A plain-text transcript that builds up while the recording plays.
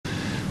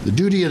The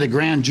duty of the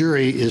grand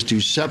jury is to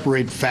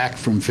separate fact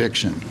from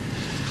fiction.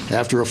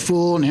 After a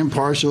full and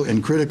impartial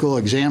and critical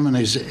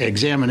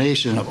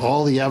examination of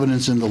all the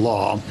evidence in the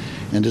law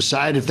and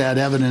decide if that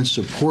evidence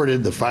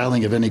supported the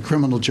filing of any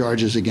criminal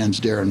charges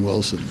against Darren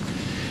Wilson.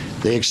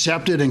 They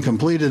accepted and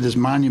completed this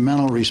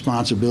monumental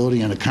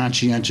responsibility in a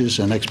conscientious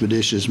and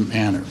expeditious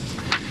manner.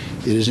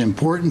 It is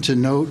important to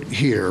note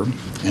here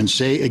and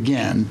say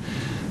again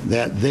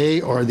that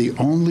they are the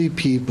only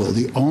people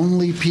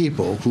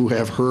who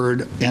have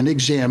heard and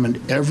examined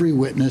every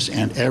witness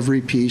and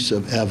every piece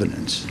of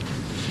evidence.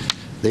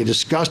 They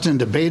discussed and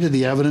debated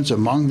the evidence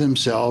among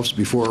themselves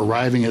before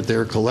arriving at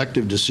their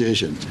collective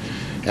decision.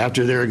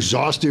 After their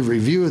exhaustive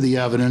review of the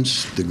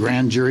evidence, the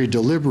grand jury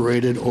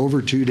deliberated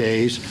over 2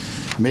 days,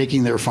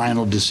 making their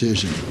final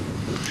decision.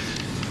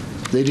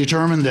 They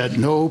determined that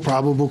no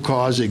probable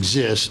cause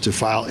exists to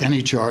file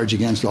any charge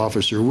against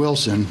Officer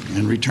Wilson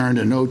and returned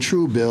a no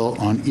true bill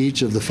on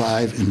each of the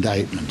 5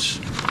 indictments.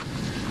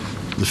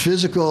 The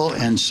physical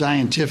and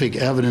scientific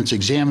evidence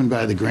examined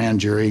by the grand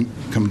jury,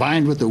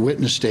 combined with the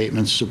witness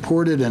statements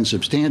supported and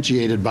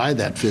substantiated by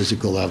that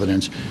physical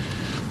evidence,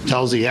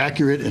 tells the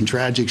accurate and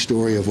tragic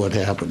story of what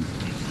happened.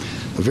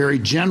 A very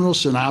general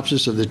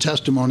synopsis of the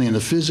testimony and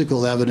the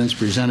physical evidence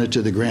presented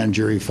to the grand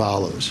jury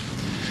follows.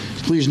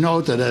 Please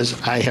note that, as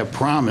I have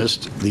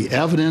promised, the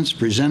evidence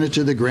presented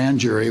to the grand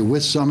jury,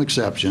 with some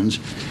exceptions,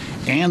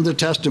 and the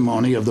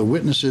testimony of the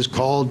witnesses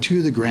called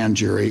to the grand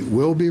jury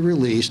will be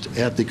released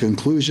at the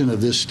conclusion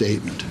of this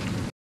statement.